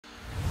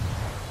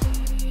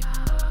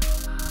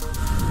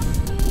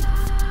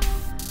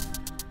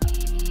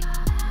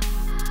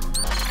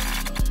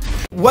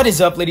What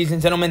is up, ladies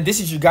and gentlemen? This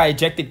is your guy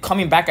Ejected,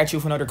 coming back at you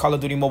for another Call of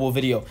Duty mobile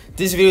video.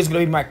 This video is going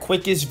to be my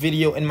quickest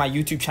video in my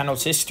YouTube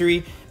channel's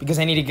history because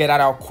I need to get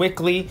that out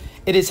quickly.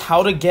 It is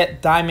how to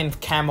get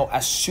diamond camo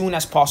as soon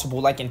as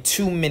possible, like in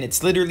 2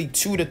 minutes, literally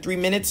 2 to 3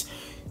 minutes.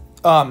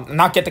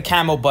 Not get the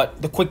camo,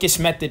 but the quickest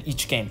method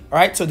each game. All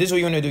right, so this is what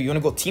you want to do. You want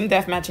to go team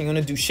deathmatch and you want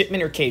to do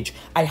shipment or cage.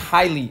 I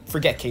highly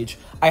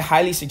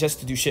suggest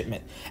to do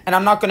shipment. And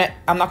I'm not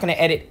gonna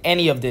edit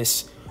any of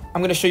this.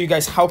 I'm gonna show you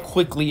guys how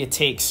quickly it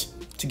takes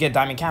to get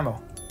diamond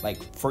camo,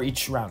 like for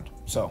each round.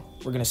 So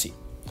we're gonna see.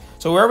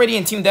 So we're already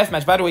in team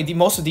deathmatch. By the way,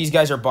 most of these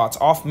guys are bots.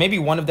 Maybe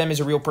one of them is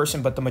a real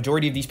person, but the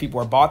majority of these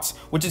people are bots,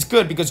 which is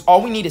good because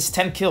all we need is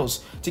 10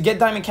 kills to get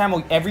diamond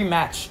camo. Every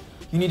match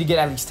you need to get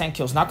at least 10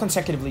 kills, not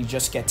consecutively,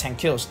 just get 10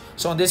 kills.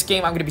 So in this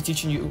game, I'm gonna be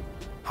teaching you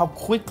how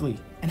quickly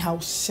and how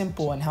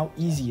simple and how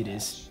easy it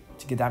is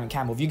to get diamond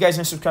camo. If you guys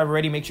aren't subscribed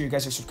already, make sure you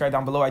guys are subscribed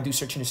down below. I do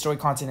search and destroy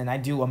content and I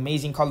do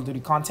amazing Call of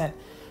Duty content.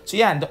 So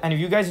yeah, and if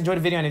you guys enjoyed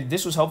the video and if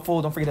this was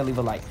helpful, don't forget to leave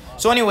a like.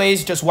 So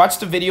anyways, just watch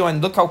the video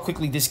and look how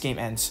quickly this game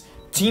ends.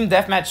 Team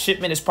Deathmatch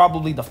Shipment is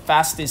probably the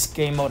fastest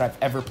game mode I've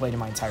ever played in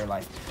my entire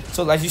life.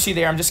 So as you see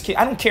there,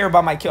 I don't care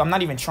about my kill. I'm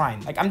not even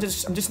trying. Like I'm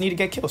just need to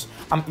get kills.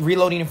 I'm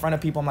reloading in front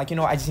of people. I'm like, you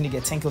know, I just need to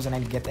get 10 kills and I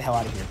need to get the hell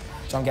out of here.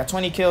 So I'm got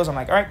 20 kills. I'm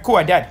like, all right, cool,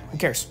 I died. Who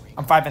cares?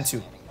 I'm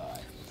 5-2.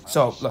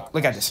 So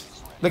look at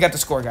this. Look at the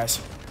score, guys.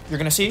 You're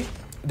gonna see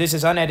this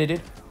is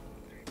unedited.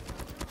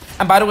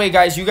 And by the way,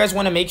 guys, you guys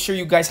want to make sure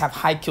you guys have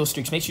high kill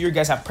streaks. Make sure you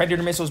guys have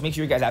predator missiles. Make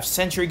sure you guys have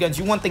sentry guns.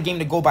 You want the game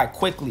to go by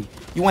quickly.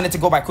 You want it to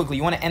go by quickly.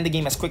 You want to end the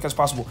game as quick as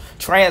possible.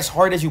 Try as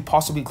hard as you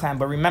possibly can.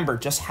 But remember,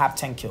 just have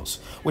 10 kills,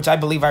 which I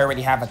believe I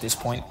already have at this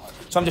point.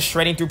 So I'm just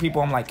shredding through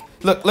people. I'm like,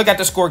 look at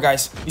the score,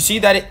 guys. You see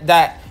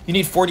that you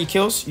need 40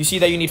 kills? You see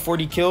that you need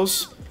 40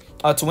 kills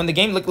to win the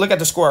game? Look at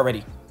the score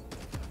already.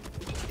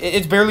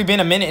 It's barely been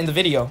a minute in the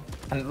video.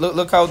 And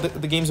look how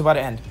the game's about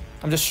to end.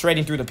 I'm just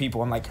shredding through the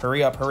people. I'm like,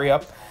 hurry up, hurry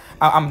up.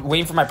 I'm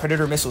waiting for my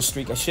predator missile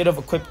streak. I should have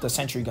equipped the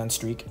sentry gun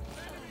streak.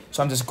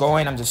 So I'm just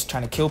going. I'm just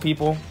trying to kill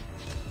people.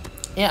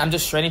 Yeah, I'm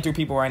just shredding through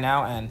people right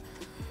now. And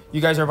you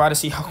guys are about to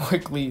see how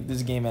quickly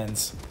this game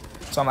ends.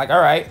 So I'm like,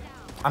 all right.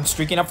 I'm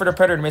streaking up for the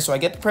predator missile. I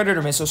get the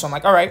predator missile. So I'm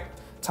like, all right.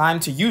 Time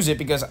to use it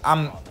because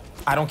I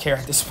don't care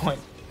at this point.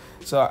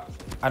 So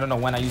I don't know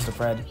when I use the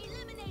pred.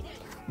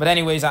 But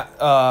anyways,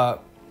 I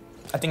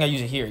think I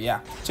use it here. Yeah.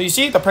 So you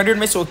see the predator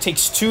missile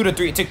takes 2 to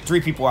 3. It took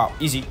 3 people out.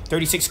 Easy.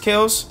 36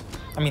 kills.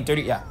 I mean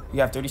 30, yeah, you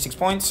have 36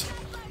 points,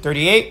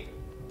 38,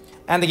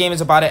 and the game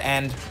is about to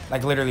end,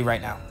 like literally right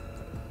now.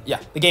 Yeah,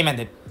 the game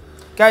ended.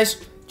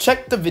 Guys,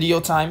 check the video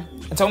time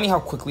and tell me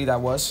how quickly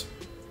that was,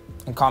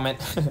 and comment.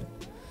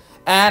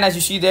 And as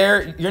you see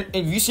there,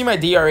 if you see my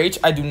DRH,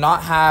 I do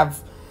not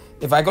have,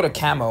 if I go to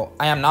camo,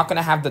 I am not going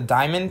to have the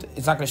diamond.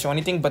 It's not going to show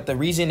anything, but the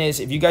reason is,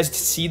 if you guys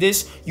see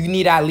this, you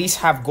need to at least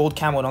have gold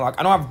camo to unlock.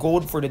 I don't have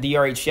gold for the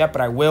DRH yet,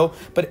 but I will.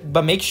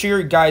 But make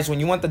sure, guys, when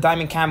you want the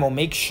diamond camo,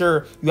 make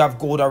sure you have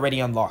gold already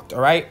unlocked,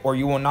 all right? Or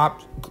you will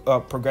not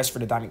progress for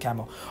the diamond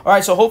camo. All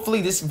right, so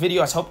hopefully this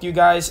video has helped you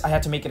guys. I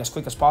had to make it as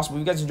quick as possible.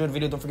 If you guys enjoyed the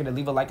video, don't forget to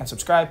leave a like and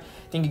subscribe.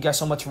 Thank you guys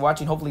so much for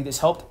watching. Hopefully this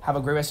helped. Have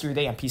a great rest of your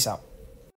day, and peace out.